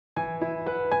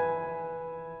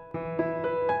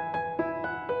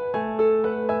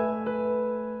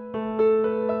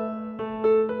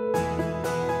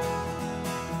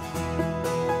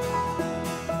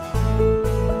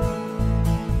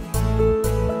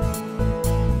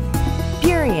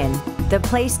the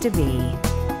place to be.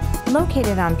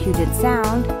 Located on Puget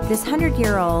Sound, this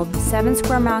 100-year-old,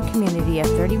 7-square-mile community of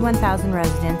 31,000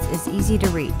 residents is easy to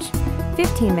reach,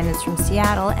 15 minutes from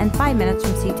Seattle and 5 minutes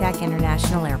from SeaTac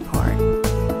International Airport.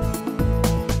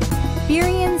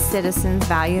 Burien citizens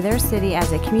value their city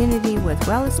as a community with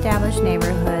well-established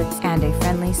neighborhoods and a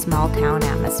friendly small-town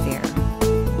atmosphere.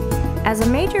 As a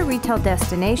major retail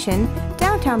destination,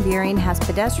 downtown Burien has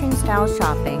pedestrian-style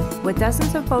shopping with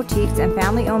dozens of boutiques and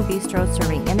family-owned bistros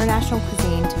serving international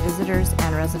cuisine to visitors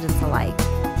and residents alike.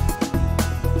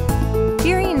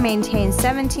 Burien maintains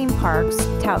 17 parks,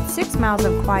 touts 6 miles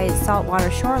of quiet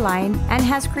saltwater shoreline, and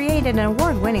has created an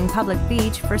award-winning public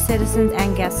beach for citizens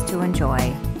and guests to enjoy.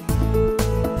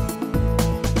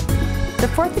 The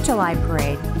 4th of July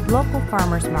Parade, local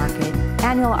farmers market,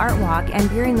 annual art walk, and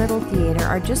Burien Little Theater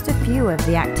are just a few of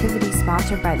the activities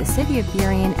sponsored by the City of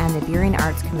Burien and the Burien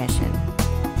Arts Commission.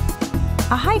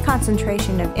 A high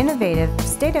concentration of innovative,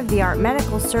 state-of-the-art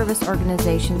medical service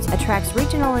organizations attracts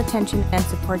regional attention and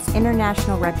supports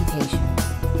international reputations.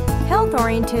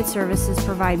 Health-oriented services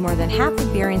provide more than half of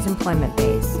Burien's employment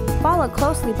base, followed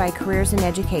closely by careers in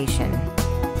education.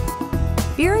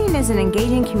 Burien is an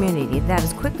engaging community that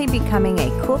is quickly becoming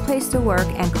a cool place to work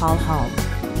and call home.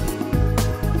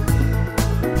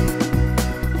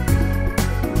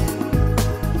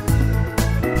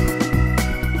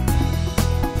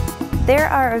 There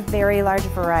are a very large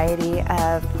variety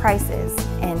of prices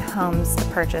in homes to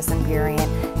purchase in Burien.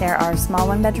 There are small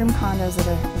one-bedroom condos that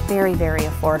are very, very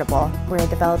affordable. We're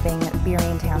developing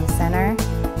Burien Town Center,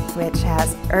 which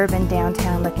has urban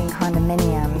downtown-looking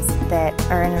condominiums that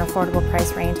are in an affordable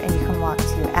price range, and you can walk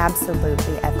to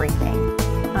absolutely everything.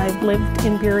 I've lived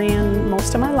in Burien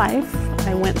most of my life.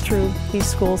 I went through these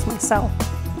schools myself.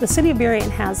 The city of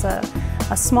Burien has a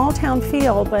small town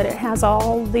feel, but it has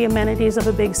all the amenities of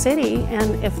a big city,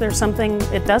 and if there's something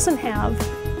it doesn't have,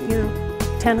 you're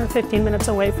 10 or 15 minutes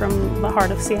away from the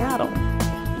heart of Seattle.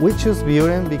 We choose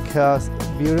Burien because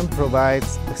Burien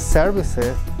provides the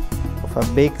services of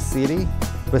a big city,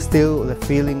 but still the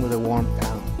feeling of the warm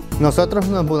town. Nosotros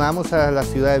nos mudamos a la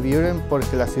ciudad de Burien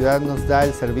porque la ciudad nos da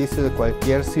el servicio de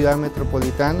cualquier ciudad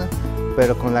metropolitana,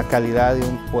 pero con la calidad de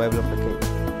un pueblo pequeño.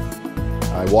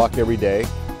 I walk every day,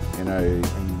 and I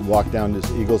walk down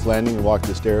to Eagles Landing and walk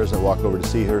the stairs. I walk over to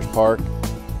Seahurst Park.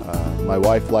 My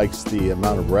wife likes the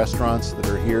amount of restaurants that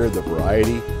are here, the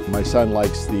variety. My son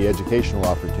likes the educational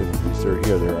opportunities that are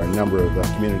here. There are a number of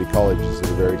community colleges that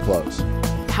are very close.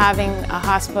 Having a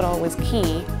hospital was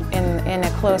key in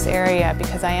a close area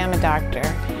because I am a doctor,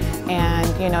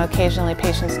 and occasionally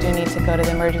patients do need to go to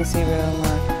the emergency room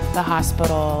or the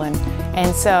hospital,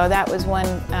 and so that was one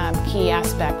key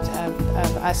aspect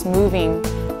of us moving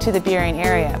to the Burien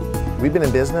area. We've been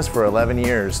in business for 11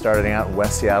 years, starting out in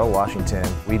West Seattle, Washington.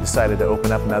 We decided to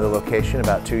open up another location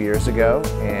about 2 years ago,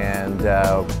 and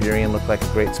Burien looked like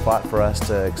a great spot for us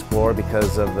to explore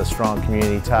because of the strong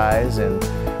community ties and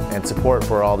support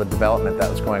for all the development that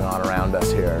was going on around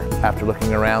us here. After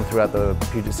looking around throughout the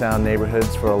Puget Sound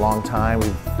neighborhoods for a long time, we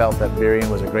felt that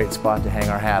Burien was a great spot to hang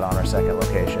our hat on our second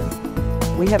location.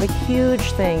 We have a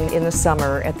huge thing in the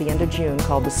summer at the end of June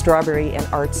called the Strawberry and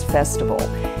Arts Festival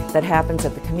that happens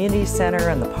at the community center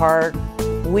and the park.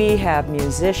 We have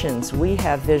musicians, we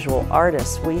have visual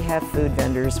artists, we have food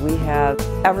vendors, we have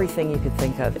everything you could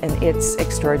think of, and it's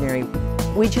extraordinary.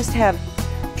 We just have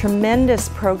tremendous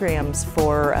programs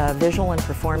for visual and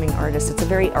performing artists. It's a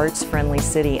very arts-friendly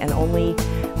city and only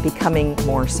becoming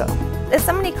more so. If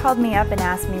somebody called me up and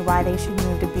asked me why they should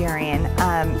move to Burien,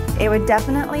 it would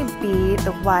definitely be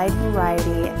the wide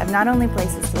variety of not only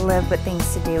places to live, but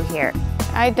things to do here.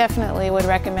 I definitely would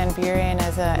recommend Burien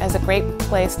as a great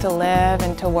place to live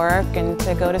and to work and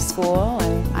to go to school,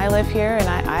 and I live here and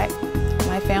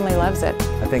my family loves it.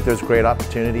 I think there's great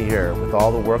opportunity here with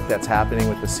all the work that's happening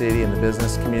with the city and the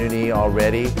business community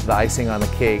already. The icing on the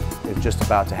cake is just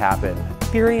about to happen.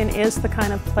 Burien is the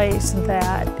kind of place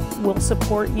that will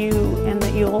support you and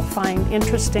that you'll find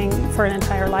interesting for an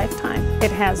entire lifetime.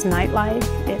 It has nightlife,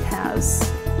 it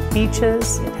has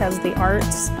beaches, it has the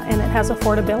arts, and it has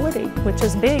affordability, which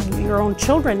is big. Your own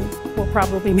children will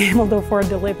probably be able to afford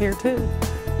to live here too.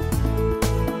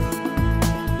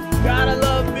 Gotta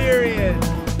love Burien!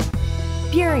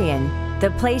 Burien,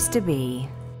 the place to be.